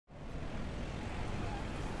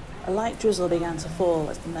A light drizzle began to fall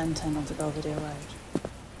as the men turned onto Belvedere Road.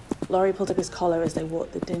 Laurie pulled up his collar as they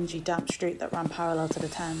walked the dingy, damp street that ran parallel to the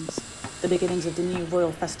Thames, the beginnings of the new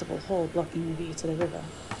Royal Festival Hall blocking the view to the river.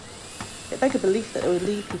 It begged a belief that it would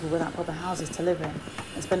leave people without proper houses to live in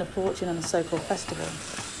and spend a fortune on a so-called festival,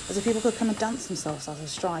 as if people could come and dance themselves out of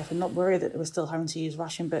strife and not worry that they were still having to use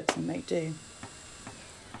ration books and make do.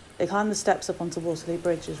 They climbed the steps up onto Waterloo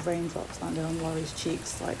Bridge as raindrops landed on Laurie's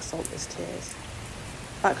cheeks like saltless tears.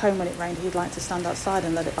 Back home when it rained, he'd like to stand outside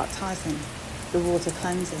and let it baptise him, the water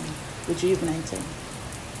cleansing, rejuvenating.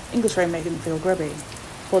 English rain made him feel grubby,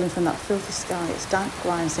 falling from that filthy sky, its dank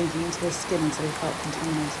grime sinking into his skin until he felt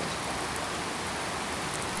contaminated.